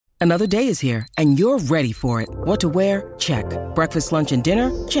Another day is here, and you're ready for it. What to wear? Check. Breakfast, lunch, and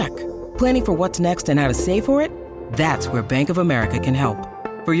dinner? Check. Planning for what's next and how to save for it? That's where Bank of America can help.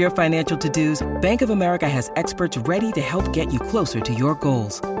 For your financial to-dos, Bank of America has experts ready to help get you closer to your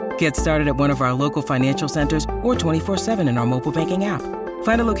goals. Get started at one of our local financial centers or 24/7 in our mobile banking app.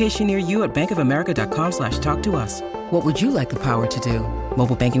 Find a location near you at bankofamerica.com/talktous. What would you like the power to do?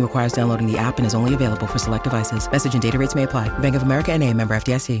 Mobile banking requires downloading the app and is only available for select devices. Message and data rates may apply. Bank of America N.A., member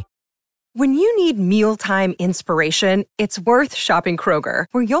FDIC. When you need mealtime inspiration, it's worth shopping Kroger,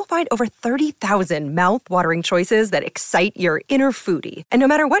 where you'll find over 30,000 mouth-watering choices that excite your inner foodie. And no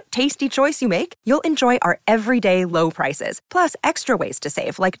matter what tasty choice you make, you'll enjoy our everyday low prices, plus extra ways to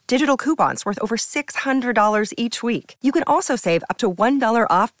save, like digital coupons worth over $600 each week. You can also save up to $1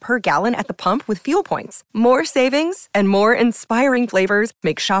 off per gallon at the pump with fuel points. More savings and more inspiring flavors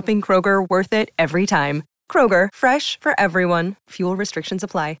make shopping Kroger worth it every time. Kroger, fresh for everyone. Fuel restrictions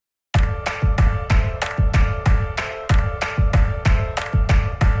apply.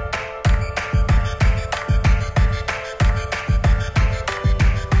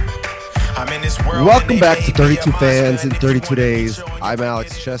 Welcome back to 32 Fans in 32 Days. I'm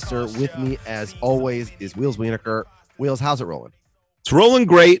Alex Chester. With me, as always, is Wheels Wienerker. Wheels, how's it rolling? It's rolling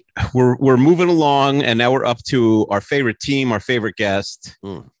great. We're moving along, and now we're up to our favorite team, our favorite guest,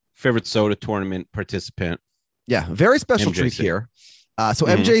 favorite soda tournament participant. Yeah, very special MJC. treat here.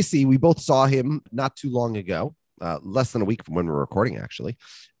 MJC, we both saw him not too long ago, less than a week from when we were recording, actually,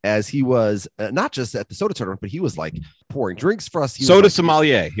 as he was not just at the soda tournament, but he was like pouring drinks for us. Soda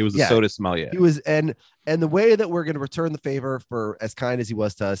sommelier. He was a soda sommelier. He was, and the way that we're going to return the favor for as kind as he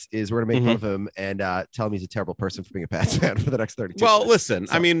was to us is we're going to make fun of him and tell him he's a terrible person for being a Pats fan for the next 32 Well, minutes. listen,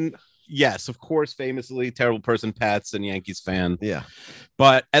 I mean, yes, of course, famously terrible person, Pats and Yankees fan. Yeah,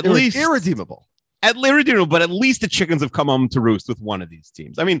 but at least irredeemable. But at least the chickens have come home to roost with one of these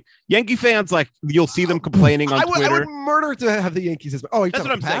teams. I mean, Yankee fans, like, you'll see them complaining on Twitter. I would murder to have the Yankees as that's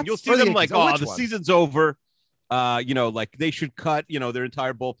what I'm saying. You'll see them like, the one? Season's over. Like they should cut, their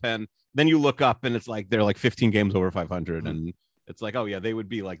entire bullpen. Then you look up and it's like they're like 15 games over 500, and it's like, oh yeah, they would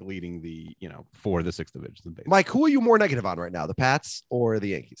be like leading the, for the sixth division. Mike, who are you more negative on right now, the Pats or the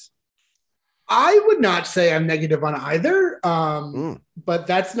Yankees? I would not say I'm negative on either, but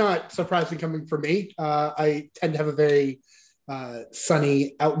that's not surprising coming from me. I tend to have a very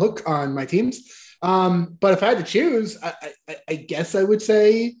sunny outlook on my teams. But if I had to choose, I guess I would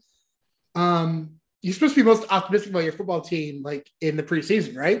say you're supposed to be most optimistic about your football team, like in the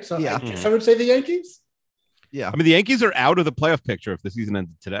preseason, right? So yeah. I guess I would say the Yankees. Yeah. I mean, the Yankees are out of the playoff picture if the season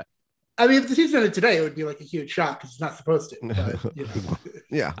ended today. I mean, if the season ended today, it would be like a huge shock because it's not supposed to. But,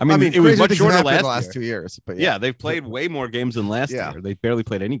 Yeah. I mean, it was much shorter last 2 years. But yeah, they've played way more games than last year. They barely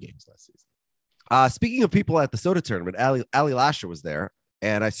played any games last season. Speaking of people at the soda tournament, Ali Lasher was there,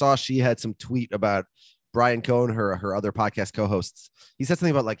 and I saw she had some tweet about Brian Cohn, her other podcast co-hosts. He said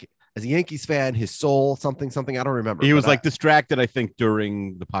something about, like, as a Yankees fan, his soul, something. I don't remember. He was distracted, I think,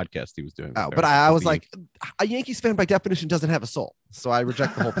 during the podcast he was doing. Oh, but I was like, a Yankees fan by definition doesn't have a soul, so I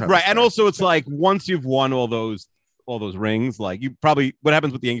reject the whole premise. Right, and also it's like once you've won all those rings, like you probably, what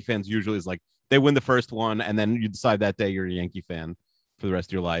happens with the Yankee fans usually is like they win the first one, and then you decide that day you're a Yankee fan for the rest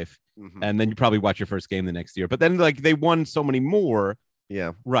of your life, and then you probably watch your first game the next year. But then like they won so many more.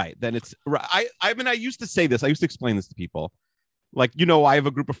 Yeah, right. Then it's right. I mean, I used to say this. I used to explain this to people. Like, I have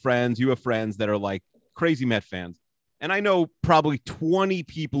a group of friends, you have friends that are like crazy Met fans. And I know probably 20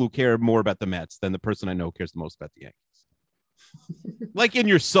 people who care more about the Mets than the person I know cares the most about the Yankees. Like in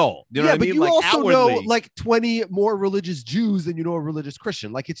your soul. You know what I mean? But you like also outwardly, know like 20 more religious Jews than you know a religious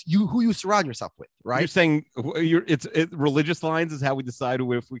Christian. Like it's you who you surround yourself with, right? You're saying religious lines is how we decide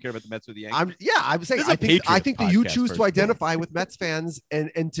if we care about the Mets or the Yankees. I'm saying I think that you choose to identify with Mets fans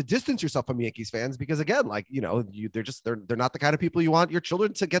and to distance yourself from Yankees fans because again, like they're not the kind of people you want your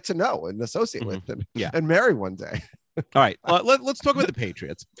children to get to know and associate with and marry one day. All right, let's talk about the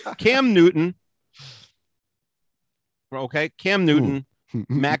Patriots. Cam Newton. Okay, Cam Newton,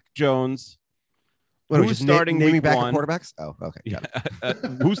 Mac Jones. Who's starting naming week back one? Quarterbacks? Oh, okay. Yeah.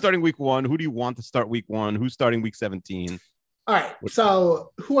 Who's starting week 1? Who do you want to start week 1? Who's starting week 17? All right.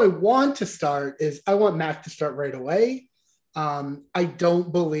 So who I want to start is I want Mac to start right away. I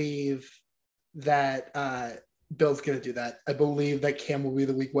don't believe that Bill's going to do that. I believe that Cam will be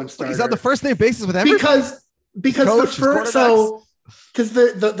the week 1 starter. He's on the first name basis with everybody. Because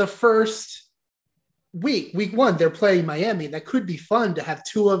the first week 1, they're playing Miami. That could be fun to have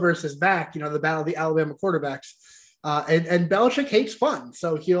Tua versus Mac, the battle of the Alabama quarterbacks. And Belichick hates fun.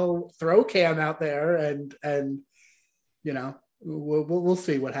 So he'll throw Cam out there and we'll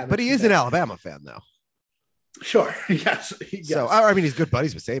see what happens. But he is an Alabama fan, though. Sure. Yes. So I mean, he's good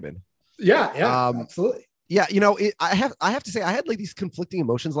buddies with Saban. Yeah. Absolutely. Yeah. I have to say I had like these conflicting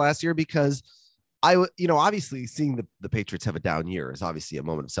emotions last year because obviously seeing the Patriots have a down year is obviously a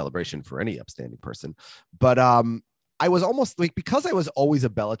moment of celebration for any upstanding person. But I was almost like, because I was always a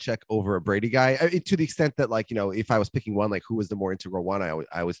Belichick over a Brady guy, to the extent that like, if I was picking one, like who was the more integral one, I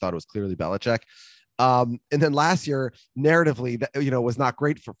always thought it was clearly Belichick. And then last year, narratively, that was not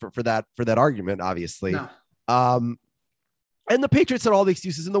great for that argument, obviously. No. And the Patriots had all the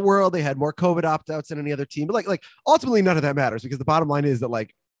excuses in the world. They had more COVID opt-outs than any other team. But like ultimately, none of that matters because the bottom line is that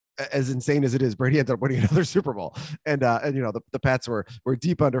like, as insane as it is, Brady ended up winning another Super Bowl, and the Pats were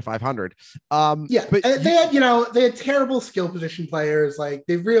deep under 500. But they had terrible skill position players. Like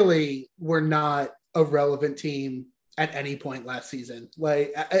they really were not a relevant team at any point last season.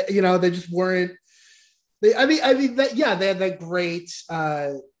 Like they just weren't. They had that great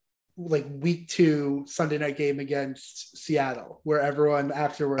like week 2 Sunday night game against Seattle where everyone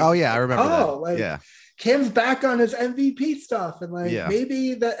afterwards. Oh yeah, I remember that. Yeah. Cam's back on his MVP stuff and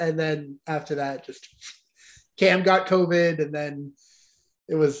maybe that, and then after that, just Cam got COVID, and then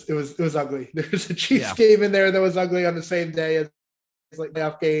it was ugly. There's a Chiefs game in there that was ugly on the same day as like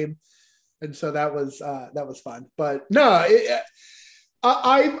playoff game, and so that was fun. But no,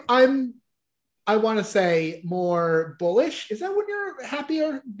 I want to say more bullish. Is that when you're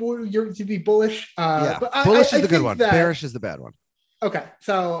happier? You're to be bullish. But bullish is the good one. Bearish is the bad one. Okay,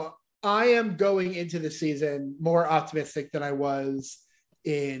 so I am going into the season more optimistic than I was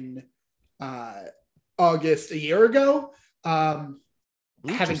in August a year ago. Having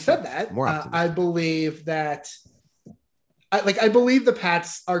said that, I believe that I believe the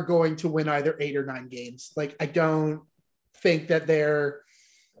Pats are going to win either 8 or 9 games. Like I don't think that their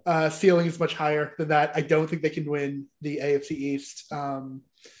ceiling is much higher than that. I don't think they can win the AFC East.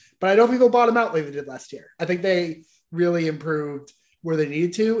 But I don't think they'll bottom out like they did last year. I think they really improved where they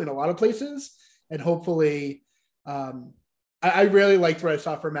needed to in a lot of places. And hopefully I really liked what I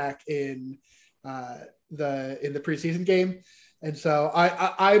saw from Mac in the preseason game. And so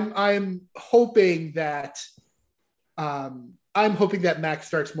I'm hoping that Mac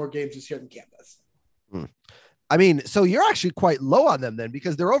starts more games this year than Cam does. I mean, so you're actually quite low on them then,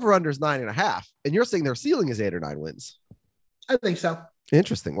 because their over under is 9.5 and you're saying their ceiling is 8 or 9 wins. I think so.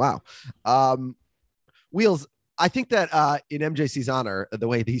 Interesting. Wow. Wheels, I think that in MJC's honor, the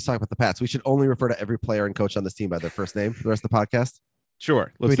way that he's talking about the Pats, we should only refer to every player and coach on this team by their first name for the rest of the podcast.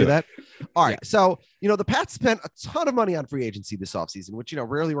 Sure. Let's do that. All right. Yeah. So, the Pats spent a ton of money on free agency this offseason, which,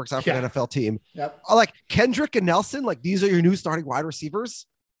 rarely works out for an NFL team. Yep. Like Kendrick and Nelson, like these are your new starting wide receivers.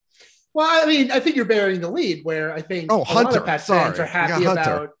 Well, I mean, I think you're burying the lead where I think Hunter. A lot of Pats fans are happy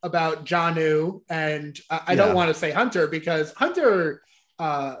about Jonnu, and I don't want to say Hunter because Hunter,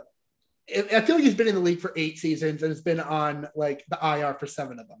 I feel like he's been in the league for 8 seasons and has been on like the IR for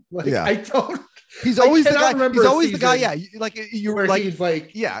 7 of them. Like, I don't. He's always the guy. He's always the guy. Yeah, like you're like he's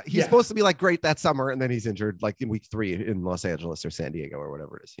like he's supposed to be like great that summer, and then he's injured like in week 3 in Los Angeles or San Diego or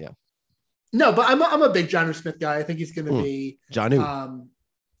whatever it is. Yeah. No, but I'm a big Jonnu Smith guy. I think he's going to be Jonnu.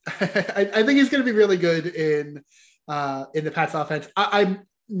 I think he's going to be really good in the Pats offense. I'm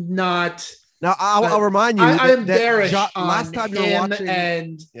not. Now I'll remind you. I'm bearish on last time him you were watching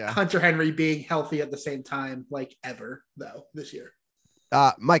and Hunter Henry being healthy at the same time, like ever though this year.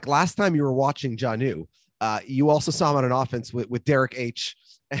 Mike, last time you were watching Jonnu, you also saw him on an offense with Derek H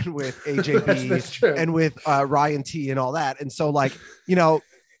and with AJB and with Ryan T and all that, and so like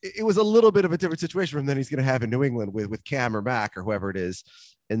it was a little bit of a different situation from than he's going to have in New England with Cam or Mac or whoever it is.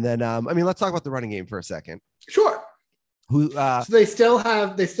 And then, let's talk about the running game for a second. Sure. So they still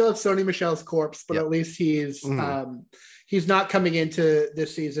have Sony Michel's corpse, but at least he's not coming into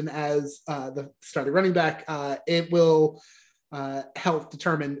this season as the starting running back. It will help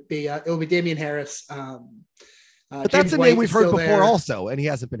determine it will be Damian Harris. But that's a name we've heard before also, and he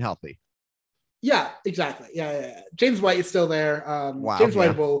hasn't been healthy. Yeah, exactly. Yeah. James White is still there. James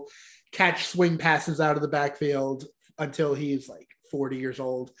White will catch swing passes out of the backfield until he's like 40 years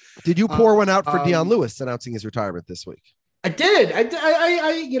old. Did you pour one out for Deion Lewis announcing his retirement this week? I did.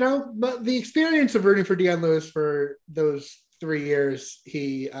 But the experience of rooting for Deion Lewis for those 3 years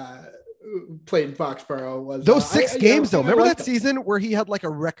he played in Foxborough was those 6 games though. Remember that season where he had like a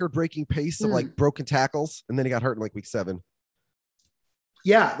record-breaking pace of like broken tackles, and then he got hurt in like week 7.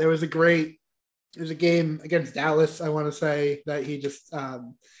 Yeah, there was a game against Dallas, I want to say, that he just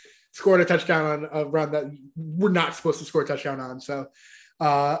scored a touchdown on a run that we're not supposed to score a touchdown on. So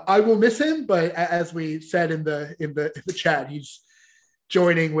I will miss him, but as we said in the chat, he's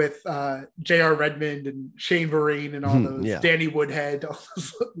joining with J.R. Redmond and Shane Vereen and all those, Danny Woodhead, all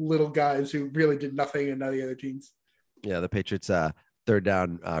those little guys who really did nothing in none of the other teams. Yeah, the Patriots third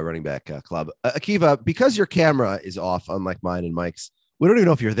down running back club. Akiva, because your camera is off, unlike mine and Mike's, we don't even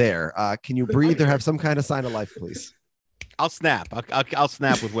know if you're there. Can you breathe or have some kind of sign of life, please? I'll snap. I'll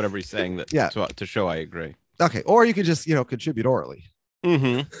snap with whatever he's saying to show I agree. Okay, or you can just contribute orally.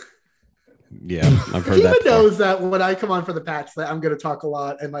 Mm-hmm. Yeah, I've heard he that. He knows that when I come on for the Pats, that I'm going to talk a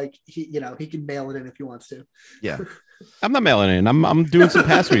lot, and like he can mail it in if he wants to. Yeah, I'm not mailing it in. I'm doing some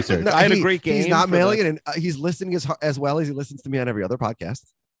past research. I had a great game. He's not mailing it in. He's listening as well as he listens to me on every other podcast.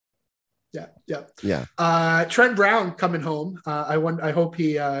 Yeah. Trent Brown coming home. I hope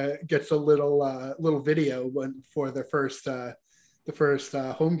he gets a little video for the first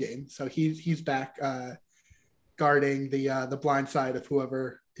home game. So he's back guarding the blind side of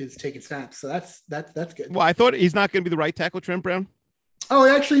whoever is taking snaps. So that's good. Well, I thought he's not going to be the right tackle, Trent Brown. Oh,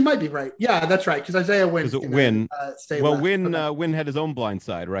 actually, he might be right. Yeah, that's right. Because Isaiah Wynn. Wynn had his own blind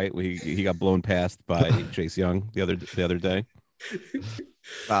side, right? He got blown past by Chase Young the other day.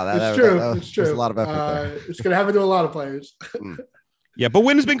 Wow, it's true. A lot of effort there. It's going to happen to a lot of players. Yeah, but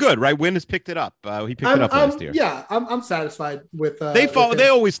Wynn has been good, right? Wynn has picked it up. He picked it up last year. Yeah, I'm satisfied with. They're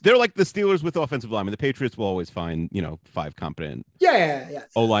like the Steelers with offensive linemen. The Patriots will always find 5 competent. Yeah.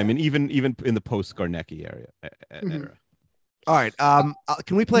 O linemen, even in the post Garnecki era. Mm-hmm. All right.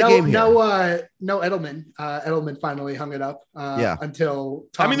 Can we play a game here? No Edelman. Edelman finally hung it up. Until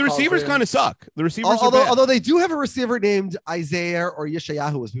Tom the receivers kind of suck. The receivers, although they do have a receiver named Isaiah or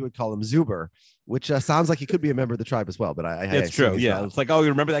Yeshayahu, as we would call him, Zuber, which sounds like he could be a member of the tribe as well. But it's true. Yeah, not. It's like, you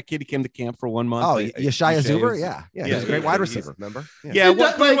remember that kid? He came to camp for 1 month. Oh, Yeshaya Zuber. Yeah. He's a great wide receiver. Remember?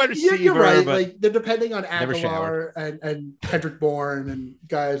 Wide receiver. You're right. Like they're depending on Aguilar and Kendrick Bourne and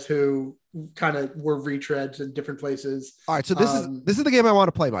guys who kind of were retreads in different places. All right, so this is the game I want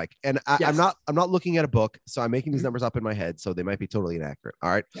to play, Mike, and I'm not looking at a book, so I'm making these numbers up in my head, so they might be totally inaccurate. All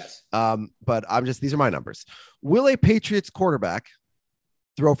right, yes. But these are my numbers. Will a Patriots quarterback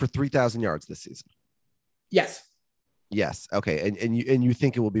throw for 3,000 yards this season? Yes. Okay, and you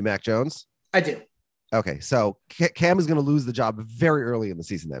think it will be Mac Jones? I do. Okay, so Cam is going to lose the job very early in the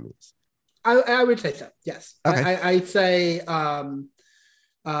season. That means I would say so. Yes. Okay. I'd say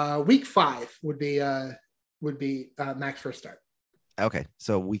week 5 would be Mac's first start. Okay,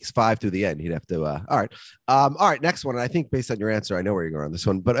 so weeks 5 through the end, he'd have to. All right. Next one. And I think based on your answer, I know where you're going on this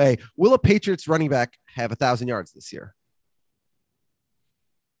one. But hey, will a Patriots running back have 1,000 yards this year?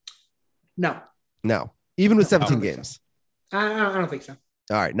 No. Even with 17 games. So. I don't think so.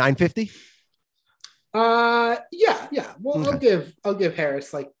 All right, 950. Yeah. Well, okay. I'll give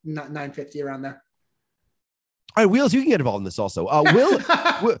Harris like 950 around there. All right, Wheels, you can get involved in this also.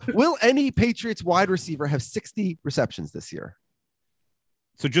 Will any Patriots wide receiver have 60 receptions this year?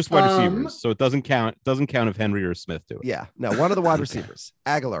 So just wide receivers. So it doesn't count. Doesn't count if Henry or Smith do it. Yeah. No, one of the wide receivers: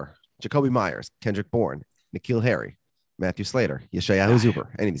 Aguilar, Jacoby Myers, Kendrick Bourne, N'Keal Harry, Matthew Slater, Yeshayahu Zuber.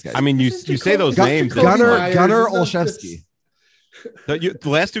 Any of these guys? I mean, you say those names. Gunnar Olszewski. The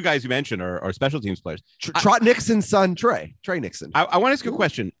last 2 guys you mentioned are special teams players. Trot Nixon's son, Trey Nixon. I want to ask you a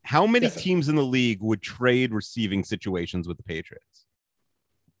question. How many teams in the league would trade receiving situations with the Patriots?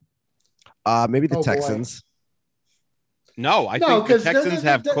 Maybe the Texans. Boy. No, I think the Texans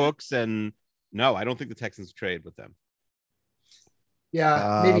have Cooks, and no, I don't think the Texans trade with them.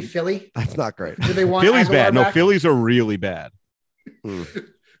 Yeah, maybe Philly. That's not great. Do they want Philly's Aguilar bad? back? No, Phillies are really bad.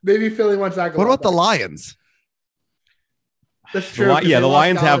 Maybe Philly wants Aguilar. What about the Lions? That's true. The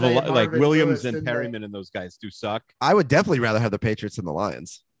Lions have like Williams and Perryman, and those guys do suck. I would definitely rather have the Patriots than the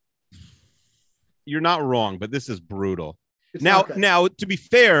Lions. You're not wrong, but this is brutal. Now, to be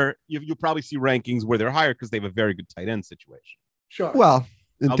fair, you'll probably see rankings where they're higher because they have a very good tight end situation. Sure. Well,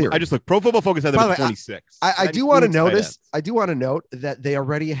 in theory. I just look. Pro Football Focus had them at 26. I do want to notice. I do want to note that they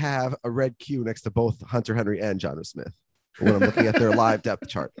already have a red Q next to both Hunter Henry and Jonnu Smith when I'm looking at their live depth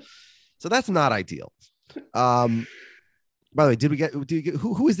chart. So that's not ideal. By the way, did you get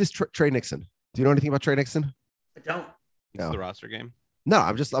who is this Trey Nixon? Do you know anything about Trey Nixon? I don't. No. The roster game. No,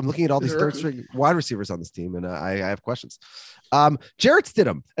 I'm looking at all these third string wide receivers on this team, and I have questions. Jarrett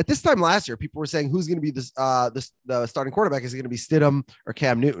Stidham. At this time last year, people were saying who's going to be the starting quarterback. Is it going to be Stidham or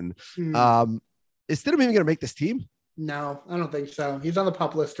Cam Newton? Is Stidham even going to make this team? No, I don't think so. He's on the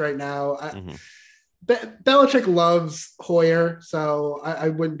PUP list right now. Belichick loves Hoyer, so I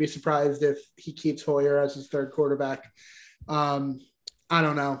wouldn't be surprised if he keeps Hoyer as his third quarterback. I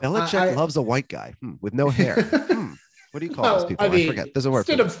don't know. Belichick loves a white guy with no hair. What do you call those people? I forget. There's a word.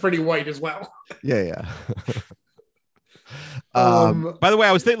 Stidham's pretty white as well. Yeah. By the way,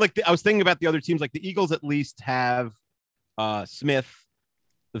 I was thinking about the other teams. Like the Eagles, at least have Smith,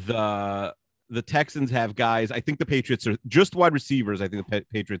 The Texans have guys. I think the Patriots are just wide receivers. I think the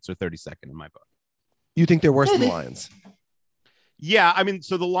Patriots are 32nd in my book. You think they're worse than the Lions? Yeah, I mean,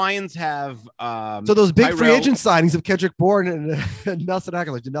 so the Lions have. So those big free agent signings of Kendrick Bourne and Nelson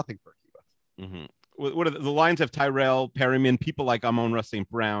Agholor did nothing for you. Mm-hmm. What are the Lions have Tyrell Perryman, people like Amon-Ra St.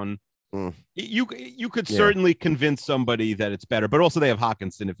 Brown. You could certainly convince somebody that it's better, but also they have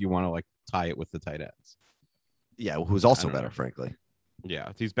Hawkinson if you want to like tie it with the tight ends. Yeah, who's also better, frankly.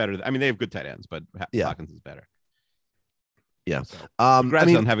 Yeah, he's better. I mean, they have good tight ends, but Hawkinson's better. Yeah. So,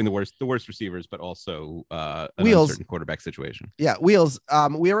 congrats on having the worst receivers, but also an uncertain quarterback situation. Yeah, Wheels.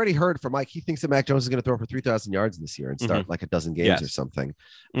 We already heard from Mike. He thinks that Mac Jones is going to throw for 3,000 yards this year and start like a dozen games or something.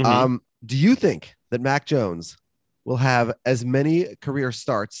 Do you think that Mac Jones will have as many career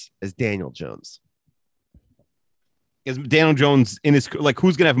starts as Daniel Jones? Is Daniel Jones in his who's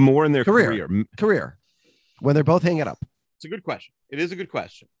going to have more in their career when they're both hanging up? It's a good question. It is a good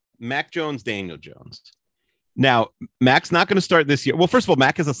question. Mac Jones, Daniel Jones. Now, Mac's not going to start this year. Well, first of all,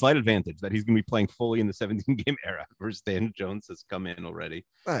 Mac has a slight advantage that he's going to be playing fully in the 17-game era versus Daniel Jones has come in already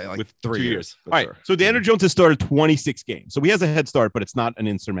with 3 years. All right. So Daniel Jones has started 26 games. So he has a head start, but it's not an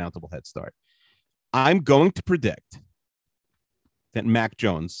insurmountable head start. I'm going to predict that Mac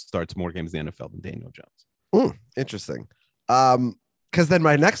Jones starts more games in the NFL than Daniel Jones. Interesting. Because then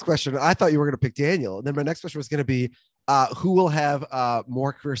my next question, I thought you were going to pick Daniel. And then my next question was going to be, who will have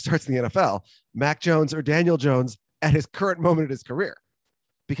more career starts in the NFL, Mac Jones or Daniel Jones at his current moment of his career?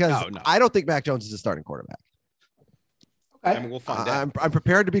 Because I don't think Mac Jones is a starting quarterback. Okay. I mean, we'll find out. I'm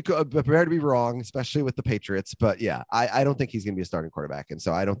prepared to be wrong, especially with the Patriots. But yeah, I don't think he's going to be a starting quarterback, and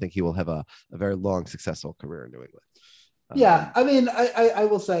so I don't think he will have a very long, successful career in New England. Yeah, I mean, I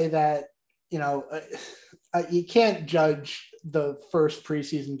will say that you can't judge the first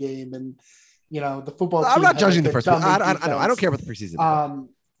preseason game and. The football team. I'm not judging the first one. I know. I don't care about the preseason.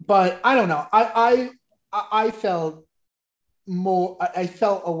 But I don't know. I felt more. I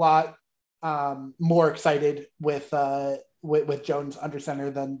felt a lot more excited with Jones under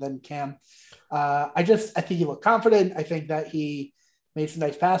center than Cam. I think he looked confident. I think that he made some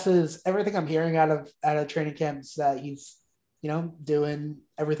nice passes. Everything I'm hearing out of training camps that he's doing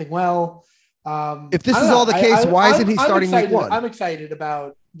everything well. If this is all the case, why isn't he starting week one? I'm excited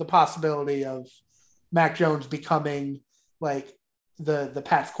about the possibility of Mac Jones becoming like the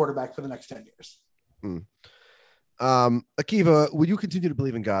Pats quarterback for the next 10 years. Akiva, would you continue to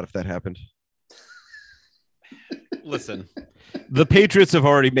believe in God if that happened? Listen, the Patriots have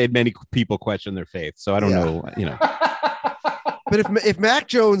already made many people question their faith, so I don't know, But if Mac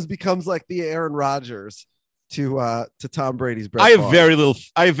Jones becomes like the Aaron Rodgers to Tom Brady's Brett I have Favre.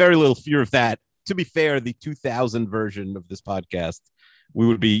 very little fear of that. To be fair, the 2000 version of this podcast, we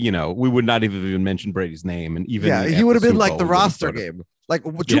would be, we would not even mention Brady's name, and even he would have been like the roster game. Like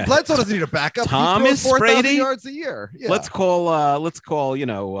Drew Bledsoe doesn't need a backup. Thomas Brady yards a year. Yeah. Let's call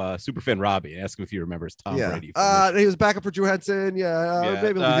Superfan Robbie and ask him if he remembers Tom Brady. He was backup for Drew Henson.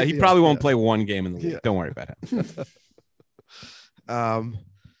 Maybe he probably won't play one game in the league. Don't worry about him.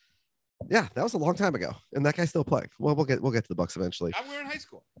 Yeah, that was a long time ago, and that guy's still playing. Well, we'll get to the Bucs eventually. We were in high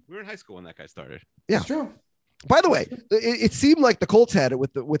school. when that guy started. Yeah, it's true. By the way, it seemed like the Colts had it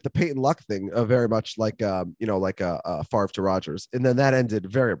with the Peyton Luck thing, very much like Favre to Rodgers, and then that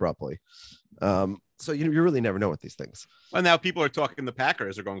ended very abruptly. So you really never know with these things. Well, now people are talking. The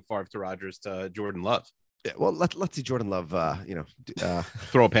Packers are going Favre to Rodgers to Jordan Love. Yeah, well, let's see Jordan Love.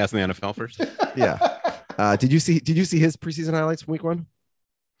 Throw a pass in the NFL first. Yeah. Did you see his preseason highlights from week one?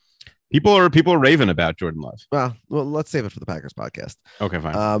 People are raving about Jordan Love. Well, let's save it for the Packers podcast. Okay,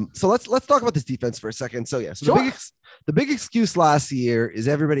 fine. So let's talk about this defense for a second. So the big excuse last year is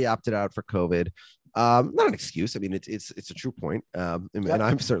everybody opted out for COVID. Not an excuse. I mean, it's a true point. And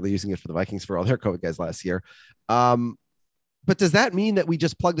I'm certainly using it for the Vikings for all their COVID guys last year. But does that mean that we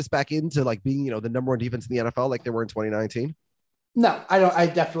just plug this back into like being, the number one defense in the NFL like they were in 2019? No, I don't. I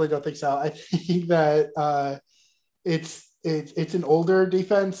definitely don't think so. I think that it's an older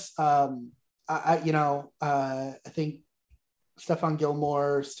defense. I think Stephon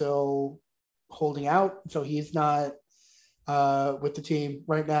Gilmore still holding out, so he's not with the team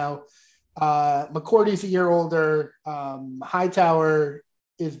right now. McCourty's a year older. Hightower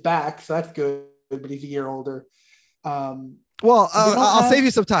is back, so that's good, but he's a year older. I'll save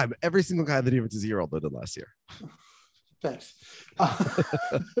you some time. Every single guy in the defense is a year older than last year. Thanks.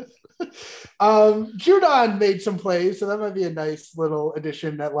 Judon made some plays, so that might be a nice little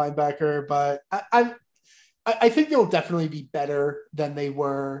addition at linebacker. But I think they'll definitely be better than they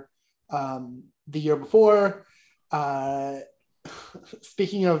were the year before.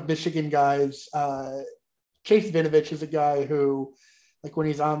 Speaking of Michigan guys, Chase Vinovich is a guy who like when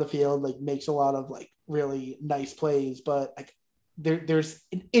he's on the field, like makes a lot of like really nice plays, but like there's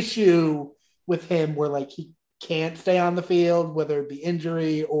an issue with him where like he can't stay on the field, whether it be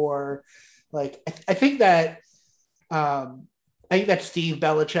injury or like I think that Steve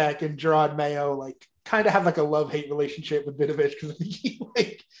Belichick and Gerard Mayo like kind of have like a love-hate relationship with Vinovich because he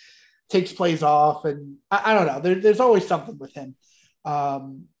like takes plays off, and I don't know. There's always something with him.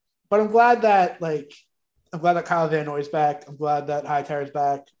 But I'm glad that Kyle Van Noy's back. I'm glad that Hightower's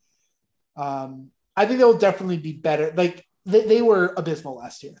back. I think they'll definitely be better. Like they were abysmal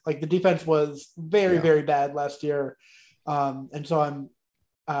last year. Like the defense was very, very bad last year. And so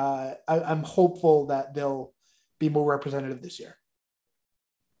I'm hopeful that they'll be more representative this year.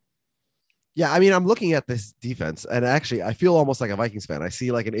 Yeah, I mean, I'm looking at this defense, and actually, I feel almost like a Vikings fan. I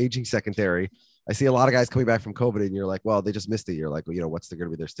see like an aging secondary. I see a lot of guys coming back from COVID, and you're like, well, they just missed a year. Like, what's going to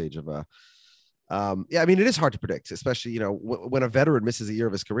be their stage of yeah, I mean, it is hard to predict, especially, when a veteran misses a year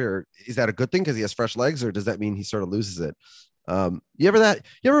of his career. Is that a good thing because he has fresh legs, or does that mean he sort of loses it? You ever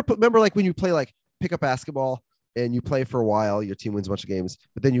remember like when you play like pickup basketball and you play for a while, your team wins a bunch of games,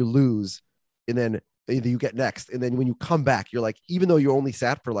 but then you lose, and then either you get next, and then when you come back, you're like, even though you only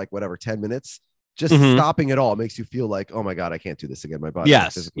sat for like whatever 10 minutes, just stopping it all makes you feel like, oh my god, I can't do this again. My body,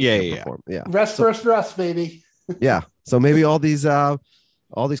 yes, yeah. Rest, baby. Yeah, so maybe all these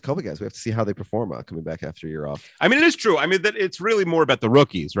COVID guys, we have to see how they perform coming back after a year off. I mean, it is true. I mean, that it's really more about the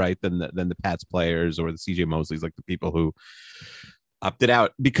rookies, right, than the Pats players or the CJ Mosleys, like the people who opted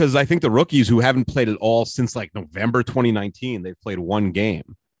out, because I think the rookies who haven't played at all since like November 2019, they've played one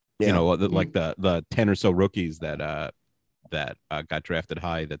game. Yeah. Like the 10 or so rookies that got drafted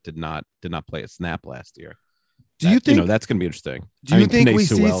high that did not play a snap last year. Do you think that's going to be interesting? Do you think we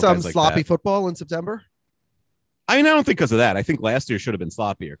see some sloppy football in September? I mean, I don't think because of that. I think last year should have been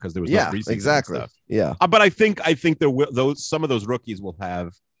sloppier because there was no preseason exactly stuff. Yeah, but I think there will some of those rookies will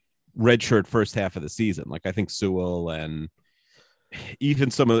have redshirt first half of the season. Like I think Sewell and even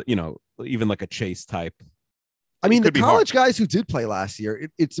some of even like a Chase type. I mean, the college guys who did play last year,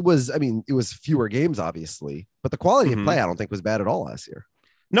 it was fewer games, obviously, but the quality of play I don't think was bad at all last year.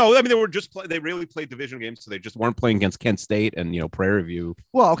 No, I mean they really played division games, so they just weren't playing against Kent State and Prairie View.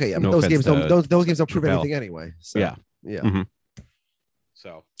 Well, okay, those games don't prove anything anyway. So, yeah. Mm-hmm.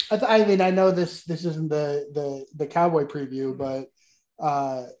 So I mean, I know this isn't the Cowboy preview, but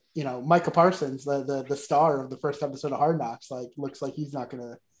Micah Parsons, the star of the first episode of Hard Knocks, like looks like he's not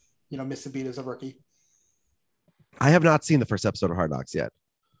gonna miss a beat as a rookie. I have not seen the first episode of Hard Knocks yet.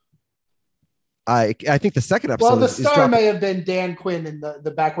 I think the second episode. Well, the star may have been Dan Quinn in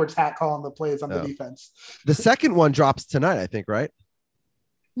the backwards hat calling the plays on the defense. The second one drops tonight, I think, right?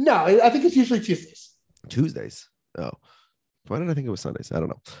 No, I think it's usually Tuesdays. Tuesdays. Oh, why did I think it was Sundays? I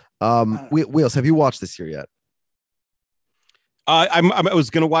don't know. Wheels, have you watched this year yet? I was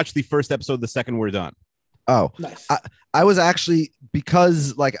going to watch the first episode. The second we're done. Oh, nice. I was actually,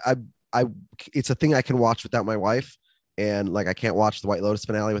 because like it's a thing I can watch without my wife. And like, I can't watch the White Lotus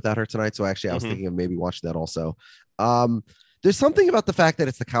finale without her tonight. So actually I was thinking of maybe watching that also. There's something about the fact that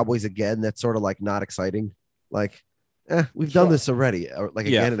it's the Cowboys again that's sort of like not exciting. Like, we've done this already, like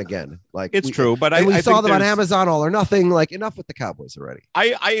again and again. Like it's true, but we saw them on Amazon All or Nothing. Like enough with the Cowboys already.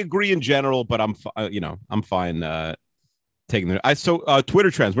 I agree in general, but I'm fine taking the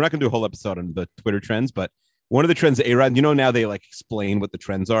Twitter trends. We're not gonna do a whole episode on the Twitter trends, but one of the trends, A-Rod, now they like explain what the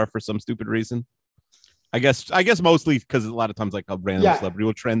trends are for some stupid reason. I guess mostly because a lot of times like a random celebrity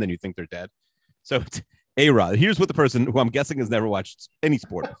will trend and you think they're dead. So A-Rod, here's what the person who I'm guessing has never watched any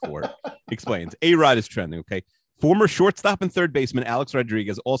sport before explains. A-Rod is trending, okay? Former shortstop and third baseman Alex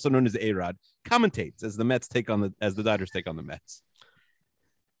Rodriguez, also known as A-Rod, commentates as the Dodgers take on the Mets.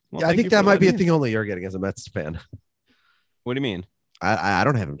 Well, I think that might be a thing only you're getting as a Mets fan. What do you mean? I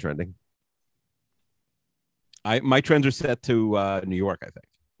don't have him trending. My trends are set to New York, I think.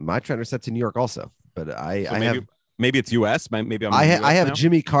 My trends are set to New York also, but maybe it's US. Maybe I have now.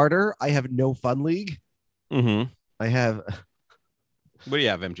 Jimmy Carter. I have No Fun League. Mm-hmm. I have. What do you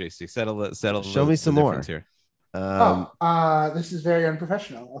have, MJC? Settle. Show me some more here. This is very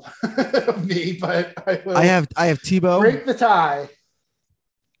unprofessional of me, but I have Tebow. Break the tie.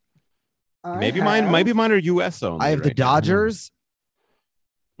 Maybe mine are US only. I have the Dodgers.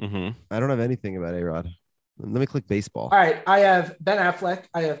 Mm-hmm. I don't have anything about A-Rod. Let me click baseball. All right, I have Ben Affleck.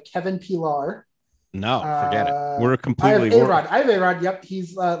 I have Kevin Pilar. No, forget it. We're completely. I have A-Rod. Yep,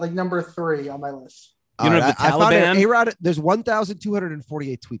 he's like number 3 on my list. You don't have the Taliban? A-Rod, there's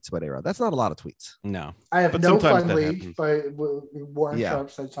 1,248 tweets about A-Rod. That's not a lot of tweets. No. I have No Fun League, but Warren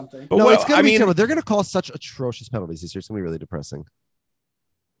Sharp said something. But it's going to be terrible. They're going to call such atrocious penalties this year. It's going to be really depressing.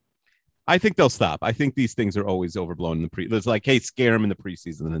 I think they'll stop. I think these things are always overblown in the pre. It's like, hey, scare them in the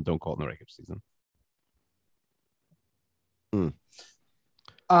preseason and then don't call it in the regular season.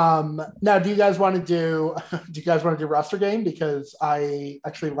 Now, do you guys want to do roster game? Because I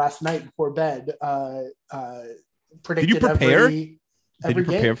actually last night before bed predicted. Did you prepare? Every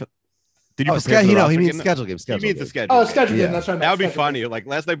game. Did you prepare? He means schedule game. He means the schedule. Oh, schedule game. That's right. That would be funny. Like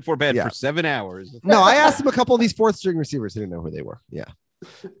last night before bed for 7 hours. No, I asked him a couple of these fourth string receivers. He didn't know who they were. Yeah.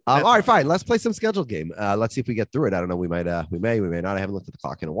 All right, fine. Let's play some schedule game. Let's see if we get through it. I don't know. We may not. I haven't looked at the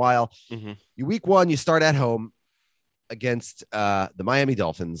clock in a while. Mm-hmm. Week 1, you start at home against the Miami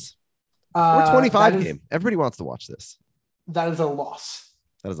Dolphins. 425 game. Everybody wants to watch this. That is a loss.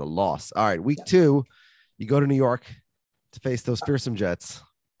 All right. Week 2, you go to New York to face those fearsome Jets.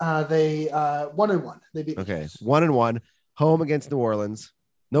 They 1-1. They beat. Okay, 1-1. Home against New Orleans.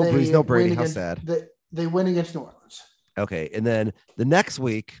 No Breeze, no Brady. How sad. They win against New Orleans. Okay, and then the next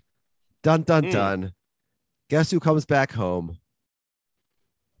week, dun. Guess who comes back home?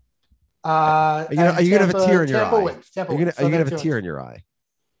 Are you gonna have a tear in your eye? Are you gonna have a tear in your eye?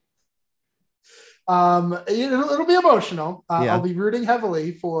 It'll be emotional. I'll be rooting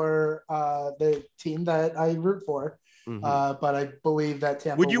heavily for the team that I root for. Mm-hmm. But I believe that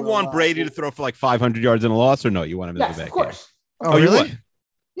Tampa. Would you want Brady to throw for like 500 yards in a loss, or no? You want him to yes, the back? Of course. Oh, really?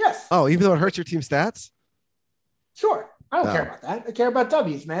 Yes. Oh, even though it hurts your team stats? Sure. I don't care about that. I care about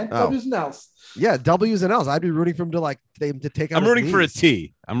W's, man. W's and L's. Yeah, W's and L's. I'd be rooting for him to take out. I'm rooting for a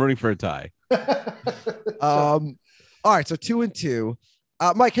T. I'm rooting for a tie. All right, so 2-2.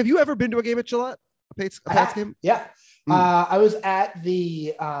 Mike, have you ever been to a game at Gillette? A Pats game? Yeah. I was at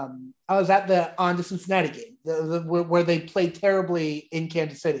the On to Cincinnati game where they played terribly in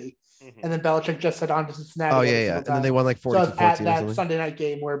Kansas City, and then Belichick just said On to Cincinnati. Oh yeah. And then they won like 42-14. So I was at that Sunday night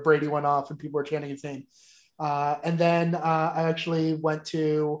game where Brady went off and people were chanting his name. And then I actually went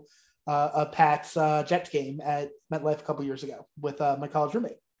to a Pats Jets game at MetLife a couple years ago with my college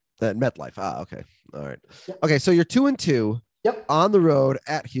roommate. At MetLife. Okay. All right. Yep. Okay, so you're 2-2. Yep. On the road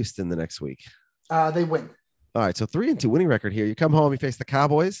at Houston the next week. They win. All right, so 3-2 winning record here. You come home, you face the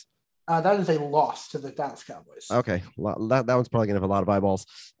Cowboys. That is a loss to the Dallas Cowboys. Okay, that one's probably gonna have a lot of eyeballs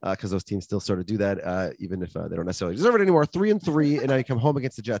because those teams still sort of do that, even if they don't necessarily deserve it anymore. 3-3, and now you come home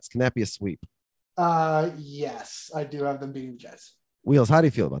against the Jets. Can that be a sweep? Yes, I do have them beating the Jets. Wheels, how do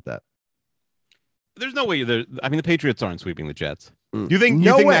you feel about that? There's no way. I mean, the Patriots aren't sweeping the Jets. Do you think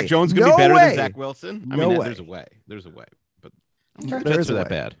Mac Jones could be better than Zach Wilson? I mean, there's a way. There's a way, but Jets are that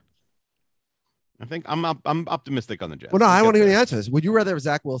bad. I think I'm optimistic on the Jets. Well, no, I want to hear the answer to this. Would you rather have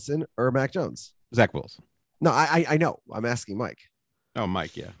Zach Wilson or Mac Jones? Zach Wilson. No, I know. I'm asking Mike. Oh,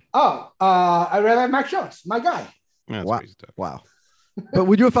 Mike, yeah. Oh, I'd rather have Mac Jones, my guy. Yeah, wow. Wow. But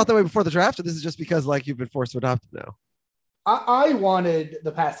would you have felt that way before the draft, or this is just because like you've been forced to adopt him now? I wanted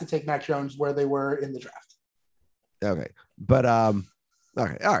the Pats to take Mac Jones where they were in the draft. Okay, but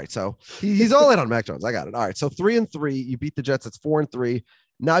okay, all right. So he's all in on Mac Jones. I got it. All right. So 3-3, you beat the Jets. It's 4-3.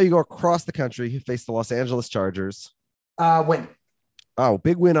 Now you go across the country. You face the Los Angeles Chargers. Win. Oh,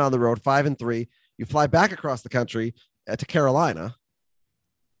 big win on the road. 5-3. You fly back across the country to Carolina.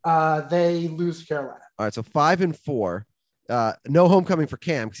 They lose to Carolina. All right. So 5-4. No homecoming for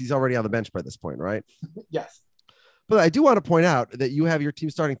Cam because he's already on the bench by this point, right? Yes. But I do want to point out that you have your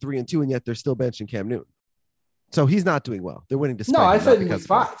team starting 3-2, and yet they're still benching Cam Newton. So he's not doing well. They're winning despite. No, I said in week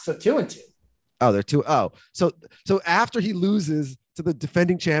 5, so 2-2. Oh, they're 2. Oh, so after he loses to the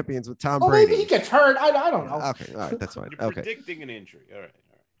defending champions with Tom Brady, maybe he gets hurt. I don't know. Okay, all right, that's fine. You're okay, predicting an injury. All right.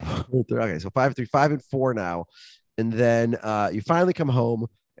 Okay, so 5-3, 5-4 now, and then you finally come home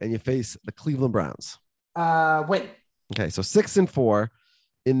and you face the Cleveland Browns. Win. Okay, so 6-4,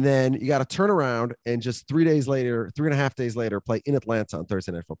 and then you got to turn around and just 3.5 days later, play in Atlanta on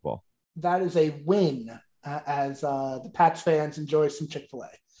Thursday Night Football. That is a win, as the Pats fans enjoy some Chick-fil-A.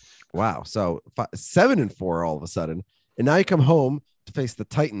 Wow, so 7-4 all of a sudden, and now you come home to face the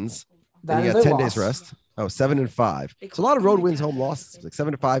Titans. And you got 10 days rest. Oh, 7-5. So a lot of road wins, home losses, like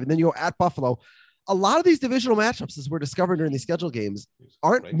 7-5, and then you go at Buffalo. A lot of these divisional matchups, as we're discovering during these schedule games,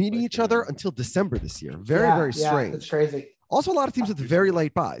 aren't meeting each other until December this year. Very strange. It's crazy. Also, a lot of teams with very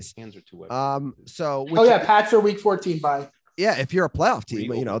late buys. So Pats are week 14 bye. Yeah, if you're a playoff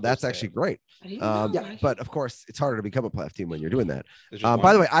team, that's actually great. But of course, it's harder to become a playoff team when you're doing that.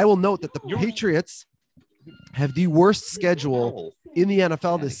 By the way, I will note that the Patriots have the worst schedule in the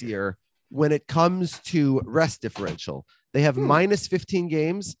NFL this year when it comes to rest differential. They have minus 15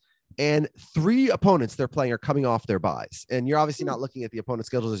 games, and 3 opponents they're playing are coming off their buys. And you're obviously not looking at the opponent's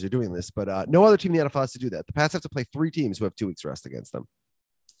schedules as you're doing this, but no other team in the NFL has to do that. The Pats have to play 3 teams who have 2 weeks rest against them.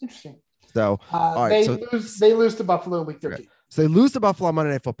 Interesting. So, all right, they lose to Buffalo in week 13. Okay. So they lose to Buffalo on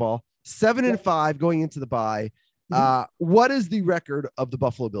Monday Night Football. 7-5 going into the bye. What is the record of the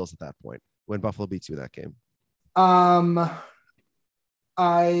Buffalo Bills at that point when Buffalo beats you in that game?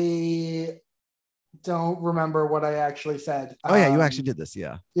 I don't remember what I actually said. Oh yeah, you actually did this.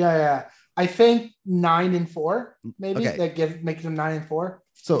 Yeah. I think 9-4, maybe. Okay. Make them 9-4.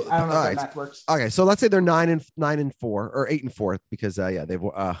 So I don't know if that math works. Okay, so let's say they're 9-4 or 8-4 because they've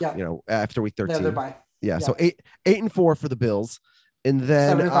after week 13. Yeah, they're bye. Yeah, so 8-4 for the Bills, and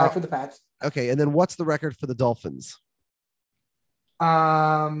then 7-5 for the Pats. Okay, and then what's the record for the Dolphins?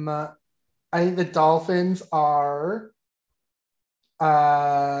 I think the Dolphins are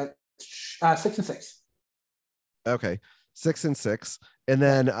 6-6. Okay, 6-6, and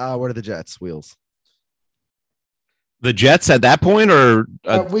then what are the Jets? Wheels. The Jets at that point are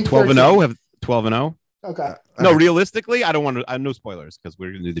 12-0. Have 12-0. Okay. No, realistically, I don't want to. No spoilers because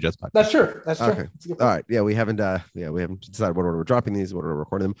we're going to do the Jets podcast. That's true. Okay. All right. Yeah, we haven't. We haven't decided what order we're dropping these. What order we're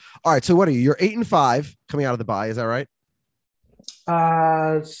recording them. All right. So what are you? You're 8-5 coming out of the bye. Is that right?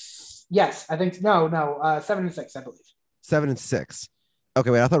 Yes, I think. No. 7-6, I believe. 7-6.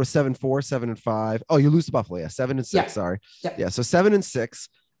 Okay. Wait. I thought it was 7-4, 7-5. Oh, you lose to Buffalo. Yeah. 7-6. Yeah. Sorry. Yeah. So 7-6.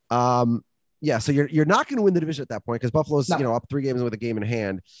 Yeah. So you're not going to win the division at that point because Buffalo's up 3 games with a game in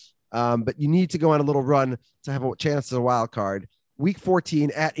hand. But you need to go on a little run to have a chance at a wild card. Week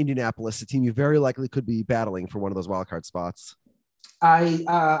 14 at Indianapolis, a team you very likely could be battling for one of those wild card spots. I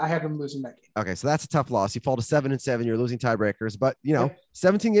have them losing that game. Okay, so that's a tough loss. You fall to 7-7. You're losing tiebreakers, but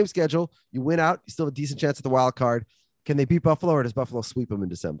 17 game schedule. You win out. You still have a decent chance at the wild card. Can they beat Buffalo, or does Buffalo sweep them in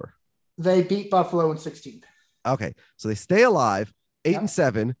December? They beat Buffalo in 16. Okay, so they stay alive,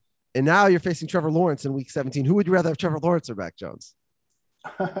 8-7, and now you're facing Trevor Lawrence in week 17. Who would you rather have, Trevor Lawrence or Mac Jones?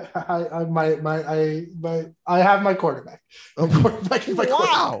 I have my quarterback.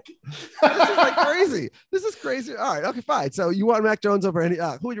 Wow. This is like crazy. This is crazy. All right. Okay, fine. So you want Mac Jones over any,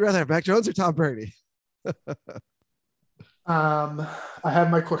 who would you rather have, Mac Jones or Tom Brady? I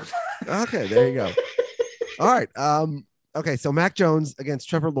have my quarterback. Okay, there you go. All right. Okay, so Mac Jones against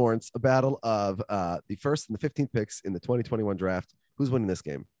Trevor Lawrence, a battle of the first and the 15th picks in the 2021 draft. Who's winning this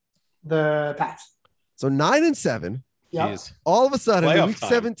game? The Pats. So 9-7. Yeah. All of a sudden, in week time.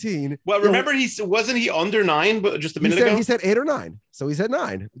 17. Well, remember wasn't he under 9, but just a minute ago? He said 8 or 9. So he said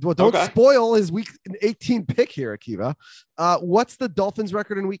 9. Well, don't spoil his week 18 pick here, Akiva. What's the Dolphins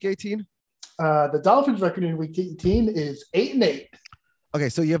record in week 18? The Dolphins record in week 18 is 8-8. Okay,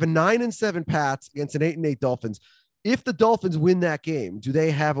 so you have a 9-7 Pats against an 8-8 Dolphins. If the Dolphins win that game, do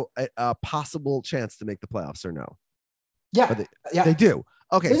they have a possible chance to make the playoffs or no? Yeah, they do.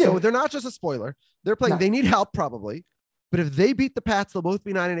 Okay, so they're not just a spoiler. They're playing. No. They need help probably. But if they beat the Pats, they'll both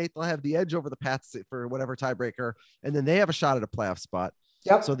be 9-8. They'll have the edge over the Pats for whatever tiebreaker, and then they have a shot at a playoff spot.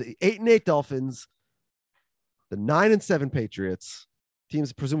 Yep. So the 8-8 Dolphins, the 9-7 Patriots,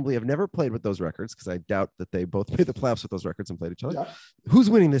 teams presumably have never played with those records because I doubt that they both made the playoffs with those records and played each other. Yep. Who's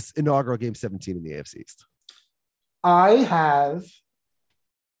winning this inaugural Game 17 in the AFC East? I have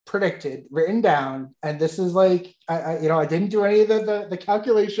predicted, written down, and this is like I didn't do any of the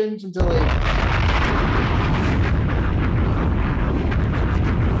calculations until like.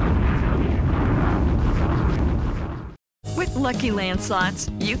 With Lucky Land Slots,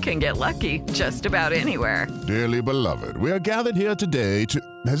 you can get lucky just about anywhere. Dearly beloved, we are gathered here today to...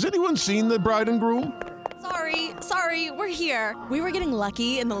 Has anyone seen the bride and groom? Sorry, we're here. We were getting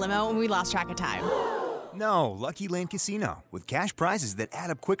lucky in the limo and we lost track of time. No, Lucky Land Casino, with cash prizes that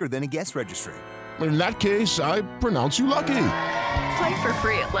add up quicker than a guest registry. In that case, I pronounce you lucky. Play for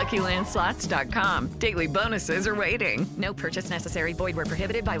free at LuckyLandSlots.com. Daily bonuses are waiting. No purchase necessary. Void where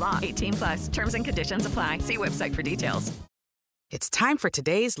prohibited by law. 18+. Terms and conditions apply. See website for details. It's time for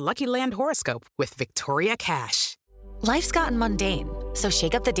today's Lucky Land horoscope with Victoria Cash. Life's gotten mundane, so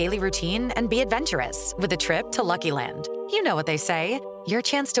shake up the daily routine and be adventurous with a trip to Lucky Land. You know what they say. Your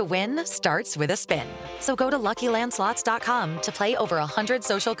chance to win starts with a spin. So go to LuckyLandSlots.com to play over 100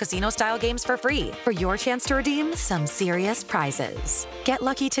 social casino-style games for free for your chance to redeem some serious prizes. Get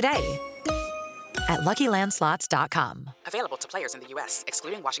lucky today at LuckyLandSlots.com. Available to players in the U.S.,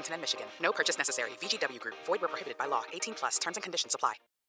 excluding Washington and Michigan. No purchase necessary. VGW Group. Void where prohibited by law. 18+. Terms and conditions apply.